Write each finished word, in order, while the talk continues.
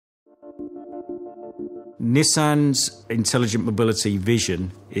Nissan's intelligent mobility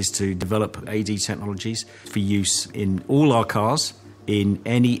vision is to develop AD technologies for use in all our cars in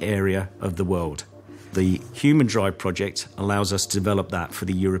any area of the world. The HumanDrive project allows us to develop that for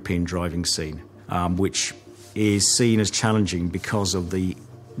the European driving scene, which is seen as challenging because of the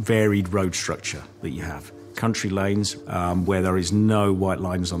varied road structure that you have. Country lanes where there is no white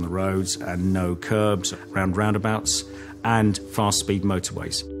lines on the roads and no curbs around roundabouts, and fast-speed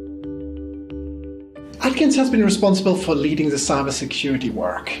motorways. Atkins has been responsible for leading the cybersecurity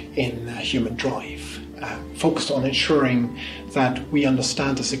work in HumanDrive, focused on ensuring that we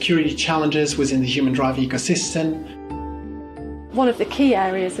understand the security challenges within the HumanDrive ecosystem. One of the key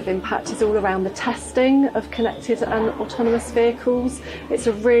areas of impact is all around the testing of connected and autonomous vehicles. It's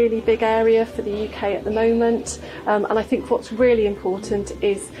a really big area for the UK at the moment, and I think what's really important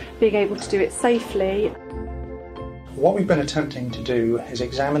is being able to do it safely. What we've been attempting to do is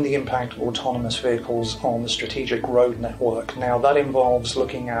examine the impact of autonomous vehicles on the strategic road network. Now that involves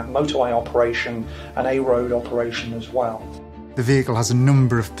looking at motorway operation and A-road operation as well. The vehicle has a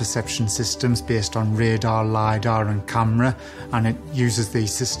number of perception systems based on radar, LIDAR and camera, and it uses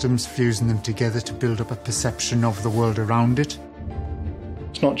these systems, fusing them together to build up a perception of the world around it.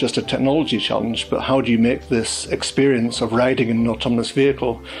 It's not just a technology challenge, but how do you make this experience of riding in an autonomous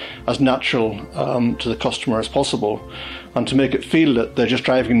vehicle as natural to the customer as possible, and to make it feel that they're just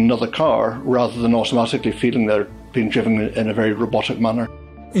driving another car rather than automatically feeling they're being driven in a very robotic manner.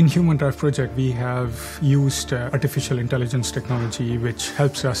 In HumanDrive project, we have used artificial intelligence technology, which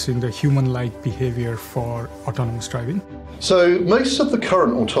helps us in the human-like behavior for autonomous driving. So most of the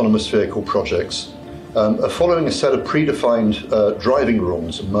current autonomous vehicle projects are following a set of predefined driving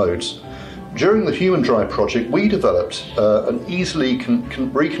rules and modes. During the HumanDrive project, we developed an easily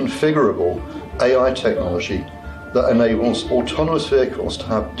reconfigurable AI technology that enables autonomous vehicles to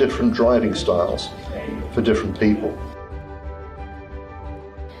have different driving styles for different people.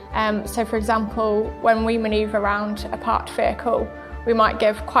 So for example, when we manoeuvre around a parked vehicle, we might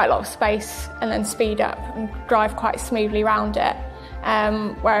give quite a lot of space and then speed up and drive quite smoothly around it.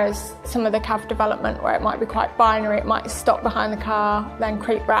 Whereas some of the CAV development, where it might be quite binary, it might stop behind the car, then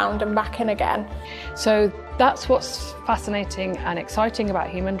creep round and back in again. So that's what's fascinating and exciting about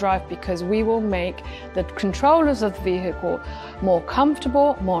HumanDrive, because we will make the controllers of the vehicle more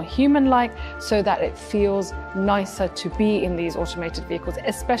comfortable, more human-like, so that it feels nicer to be in these automated vehicles,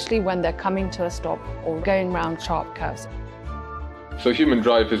 especially when they're coming to a stop or going round sharp curves. So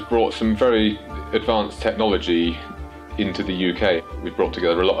HumanDrive has brought some very advanced technology into the UK. We've brought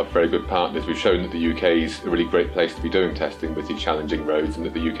together a lot of very good partners. We've shown that the UK is a really great place to be doing testing with these challenging roads, and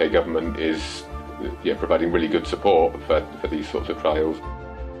that the UK government is providing really good support for these sorts of trials.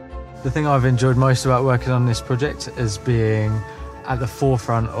 The thing I've enjoyed most about working on this project is being at the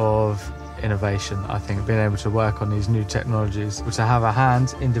forefront of innovation. I think being able to work on these new technologies, to have a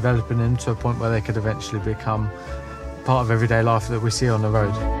hand in developing them to a point where they could eventually become part of everyday life that we see on the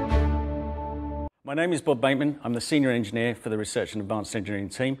road. My name is Bob Bateman. I'm the Senior Engineer for the Research and Advanced Engineering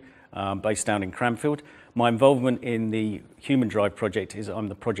team based down in Cranfield. My involvement in the HumanDrive project is I'm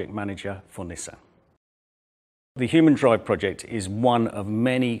the Project Manager for Nissan. The HumanDrive project is one of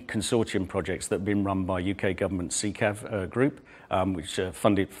many consortium projects that have been run by UK government CCAV group, which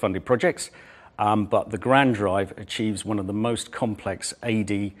funded projects, but the Grand Drive achieves one of the most complex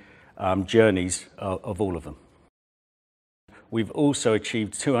AD journeys of all of them. We've also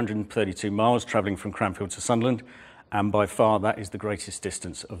achieved 232 miles travelling from Cranfield to Sunderland, and by far that is the greatest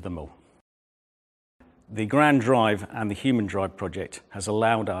distance of them all. The Grand Drive and the HumanDrive project has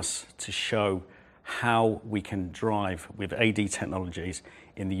allowed us to show how we can drive with AD technologies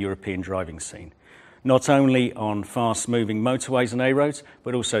in the European driving scene. Not only on fast-moving motorways and A-roads,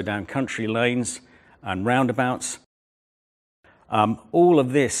 but also down country lanes and roundabouts. All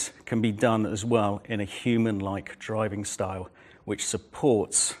of this can be done as well in a human-like driving style, which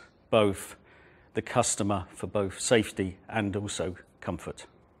supports both the customer for both safety and also comfort.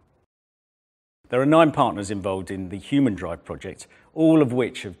 There are 9 partners involved in the HumanDrive project, all of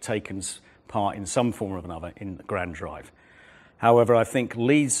which have taken part in some form or another in the Grand Drive. However, I think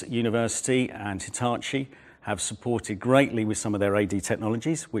Leeds University and Hitachi have supported greatly with some of their AD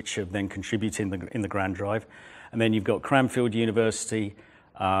technologies, which have then contributed in the Grand Drive. And then you've got Cranfield University,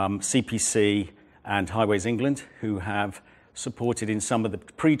 CPC and Highways England, who have supported in some of the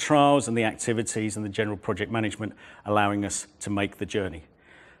pre-trials and the activities and the general project management, allowing us to make the journey.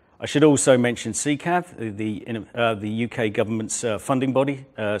 I should also mention CCAV, the UK government's funding body,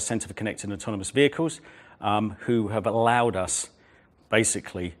 Centre for Connected and Autonomous Vehicles, who have allowed us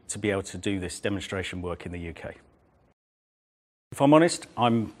basically to be able to do this demonstration work in the UK. If I'm honest,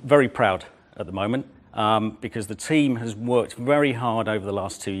 I'm very proud at the moment because the team has worked very hard over the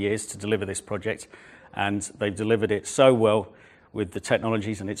last 2 years to deliver this project, and they've delivered it so well with the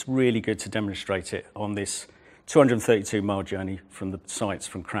technologies, and it's really good to demonstrate it on this 232-mile journey from the sites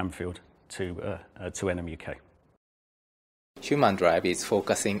from Cranfield to NM UK. HumanDrive is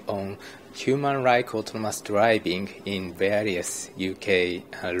focusing on human-like autonomous driving in various UK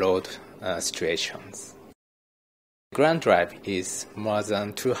road situations. Grand Drive is more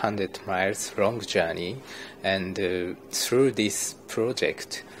than 200 miles long journey, and through this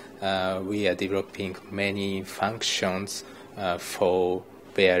project we are developing many functions for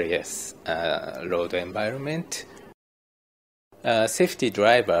various road environment. Safety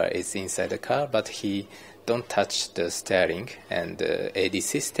driver is inside the car, but he don't touch the steering, and the AD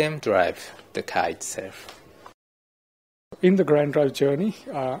system drive the car itself. In the Grand Drive journey,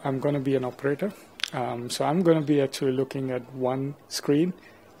 I'm going to be an operator. So I'm going to be actually looking at one screen,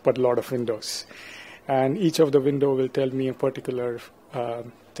 but a lot of windows. And each of the window will tell me a particular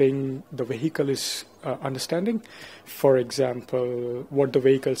thing the vehicle is understanding. For example, what the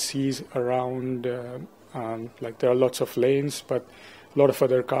vehicle sees around, like there are lots of lanes, but a lot of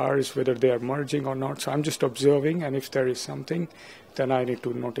other cars, whether they are merging or not. So I'm just observing, and if there is something, then I need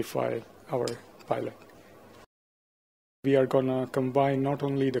to notify our pilot. We are going to combine not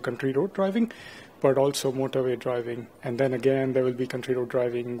only the country road driving, but also motorway driving. And then again, there will be country road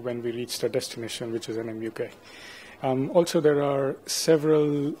driving when we reach the destination, which is NM UK. Also, there are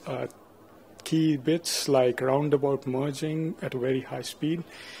several key bits like roundabout merging at a very high speed,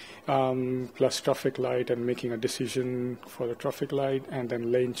 plus traffic light and making a decision for the traffic light, and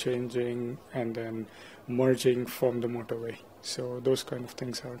then lane changing, and then merging from the motorway. So those kind of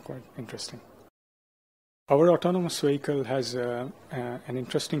things are quite interesting. Our autonomous vehicle has an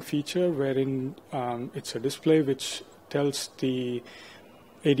interesting feature wherein it's a display which tells the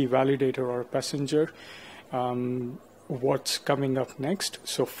AD validator or passenger what's coming up next.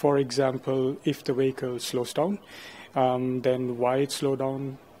 So for example, if the vehicle slows down, then why it slowed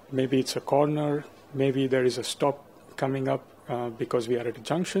down. Maybe it's a corner, maybe there is a stop coming up because we are at a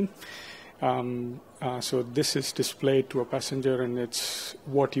junction. So this is displayed to a passenger, and it's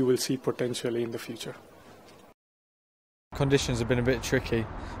what you will see potentially in the future. Conditions have been a bit tricky.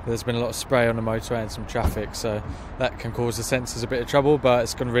 There's been a lot of spray on the motorway and some traffic, so that can cause the sensors a bit of trouble, but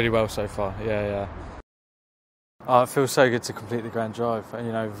it's gone really well so far. Yeah. Oh, it feels so good to complete the Grand Drive.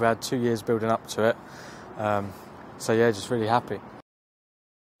 You know, we've had 2 years building up to it. So yeah, just really happy.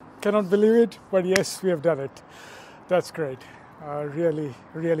 Cannot believe it, but yes, we have done it. That's great. Really,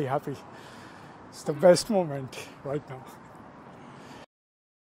 really happy. It's the best moment right now.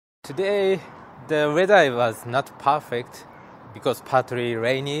 Today, the weather was not perfect because partly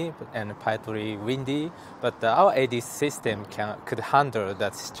rainy and partly windy, but our AD system could handle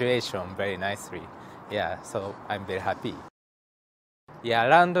that situation very nicely. Yeah, so I'm very happy. Yeah,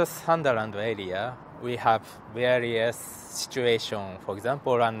 around the Sunderland area, we have various situations, for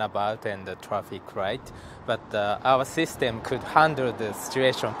example, runabout and the traffic light, but our system could handle the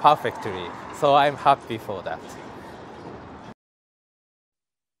situation perfectly, so I'm happy for that.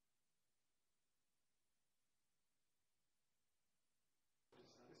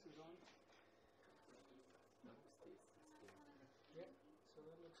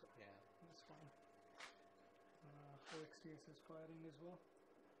 Is firing as well.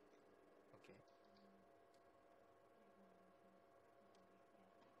 Okay.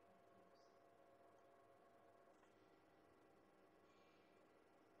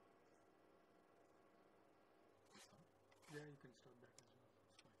 Yeah, you can start that as well.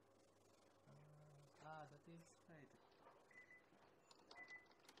 That is right.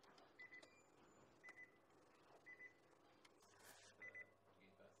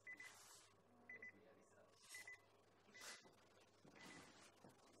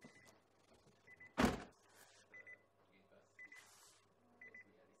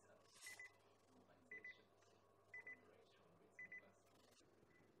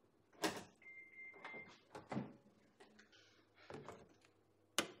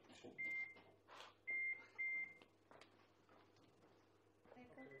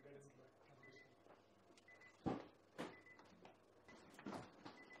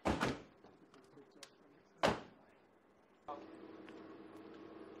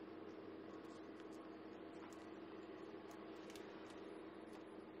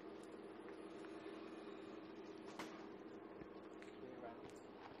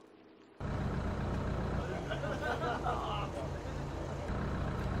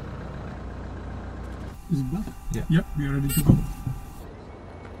 Is it black? Yeah. Yep, we are ready to go.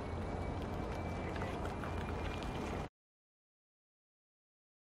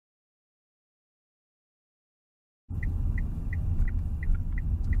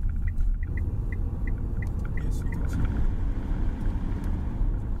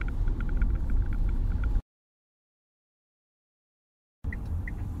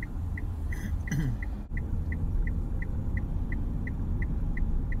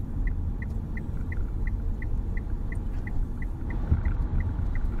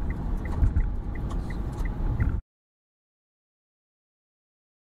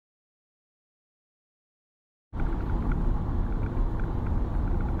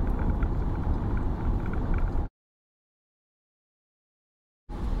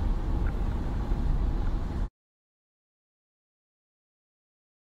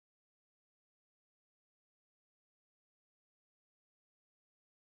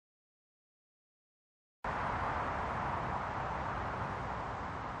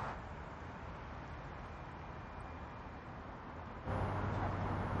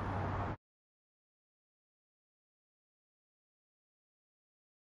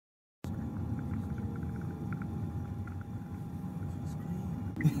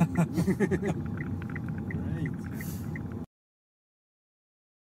 it.